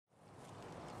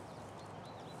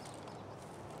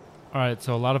Alright,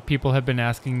 so a lot of people have been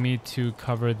asking me to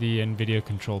cover the Nvidia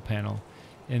control panel.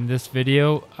 In this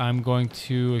video, I'm going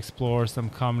to explore some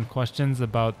common questions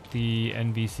about the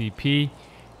NVCP,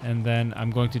 and then I'm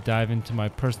going to dive into my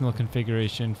personal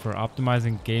configuration for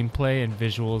optimizing gameplay and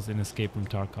visuals in Escape from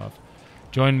Tarkov.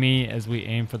 Join me as we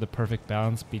aim for the perfect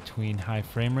balance between high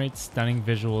frame rates, stunning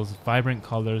visuals, vibrant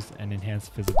colors, and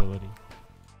enhanced visibility.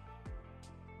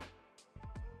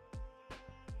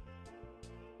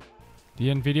 The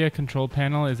Nvidia control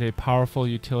panel is a powerful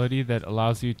utility that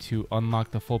allows you to unlock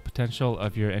the full potential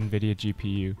of your Nvidia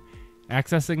GPU.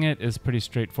 Accessing it is pretty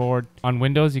straightforward. On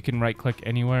Windows, you can right-click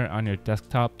anywhere on your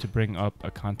desktop to bring up a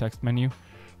context menu.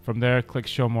 From there, click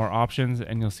Show More Options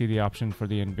and you'll see the option for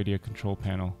the Nvidia control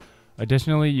panel.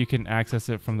 Additionally, you can access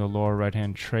it from the lower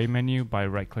right-hand tray menu by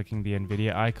right-clicking the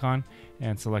Nvidia icon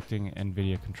and selecting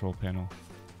Nvidia control panel.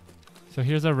 So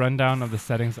here's a rundown of the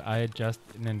settings I adjust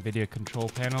in Nvidia control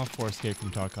panel for Escape from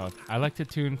Tarkov. I like to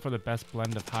tune for the best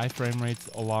blend of high frame rates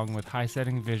along with high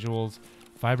setting visuals,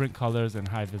 vibrant colors, and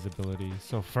high visibility.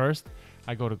 So first,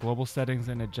 I go to global settings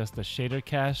and adjust the shader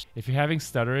cache. If you're having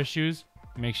stutter issues,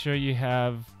 make sure you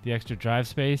have the extra drive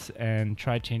space and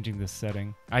try changing this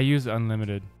setting. I use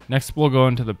unlimited. Next, we'll go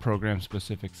into the program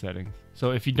specific settings.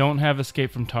 So if you don't have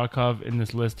Escape from Tarkov in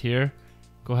this list here,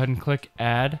 go ahead and click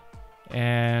Add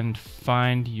and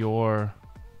find your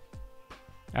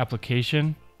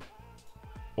application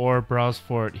or browse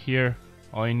for it here.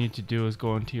 All you need to do is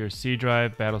go into your C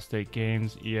drive, Battlestate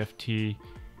Games, EFT,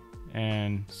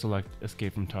 and select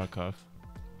Escape from Tarkov.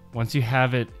 Once you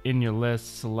have it in your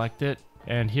list, select it,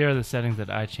 and here are the settings that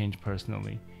I change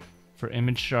personally. For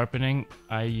image sharpening,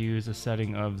 I use a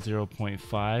setting of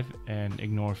 0.5 and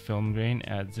ignore film grain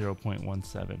at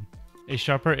 0.17. A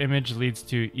sharper image leads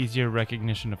to easier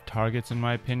recognition of targets, in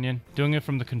my opinion. Doing it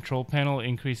from the control panel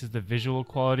increases the visual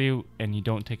quality and you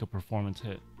don't take a performance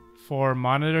hit. For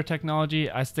monitor technology,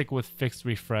 I stick with fixed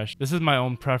refresh. This is my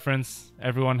own preference.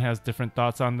 Everyone has different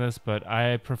thoughts on this, but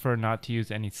I prefer not to use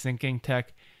any syncing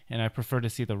tech, and I prefer to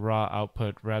see the raw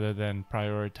output rather than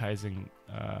prioritizing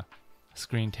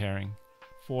screen tearing.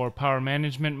 For power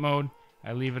management mode,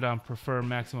 I leave it on prefer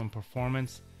maximum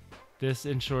performance. This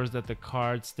ensures that the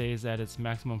card stays at its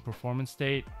maximum performance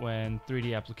state when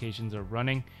 3D applications are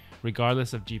running,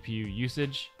 regardless of GPU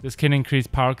usage. This can increase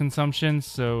power consumption,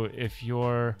 so if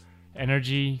you're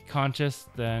energy conscious,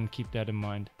 then keep that in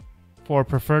mind. For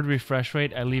preferred refresh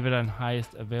rate, I leave it on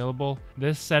highest available.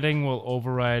 This setting will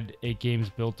override a game's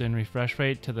built-in refresh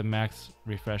rate to the max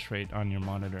refresh rate on your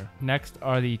monitor. Next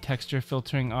are the texture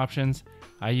filtering options.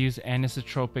 I use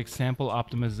anisotropic sample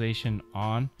optimization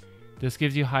on. This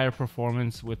gives you higher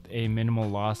performance with a minimal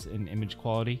loss in image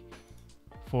quality.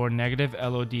 For negative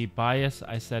LOD bias,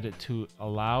 I set it to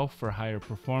allow for higher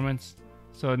performance.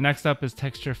 So next up is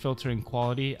texture filtering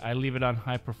quality. I leave it on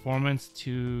high performance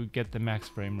to get the max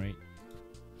frame rate.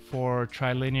 For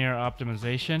trilinear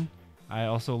optimization, I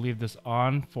also leave this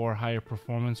on for higher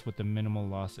performance with the minimal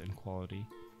loss in quality.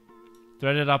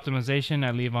 Threaded optimization,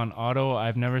 I leave on auto.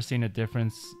 I've never seen a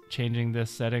difference changing this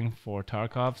setting for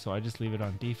Tarkov, so I just leave it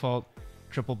on default.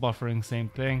 Triple buffering, same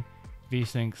thing.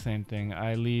 VSync, same thing.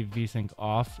 I leave VSync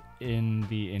off in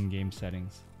the in-game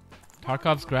settings.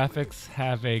 Tarkov's graphics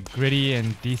have a gritty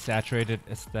and desaturated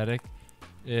aesthetic.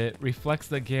 It reflects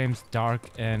the game's dark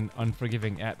and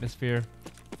unforgiving atmosphere.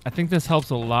 I think this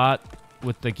helps a lot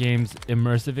with the game's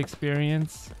immersive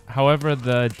experience. However,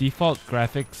 the default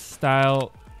graphics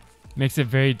style makes it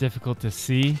very difficult to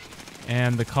see,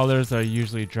 and the colors are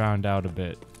usually drowned out a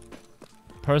bit.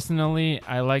 Personally,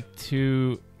 I like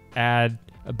to add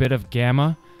a bit of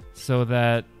gamma so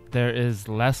that there is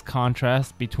less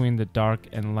contrast between the dark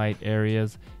and light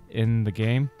areas in the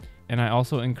game. And I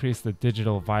also increase the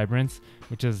digital vibrance,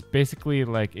 which is basically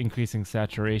like increasing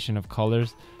saturation of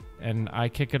colors, and I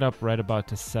kick it up right about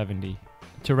to 70.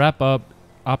 To wrap up,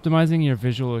 optimizing your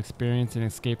visual experience in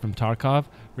Escape from Tarkov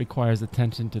requires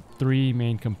attention to three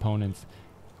main components.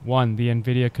 1. The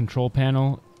Nvidia control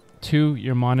panel. 2.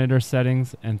 Your monitor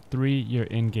settings. And 3. Your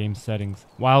in-game settings.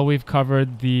 While we've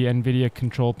covered the Nvidia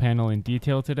control panel in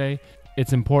detail today,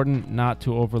 it's important not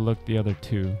to overlook the other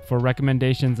two. For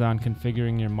recommendations on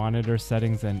configuring your monitor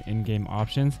settings and in-game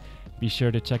options, be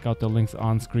sure to check out the links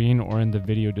on screen or in the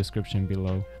video description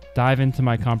below. Dive into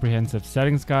my comprehensive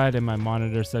settings guide and my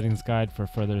monitor settings guide for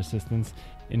further assistance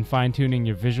in fine-tuning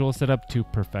your visual setup to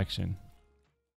perfection.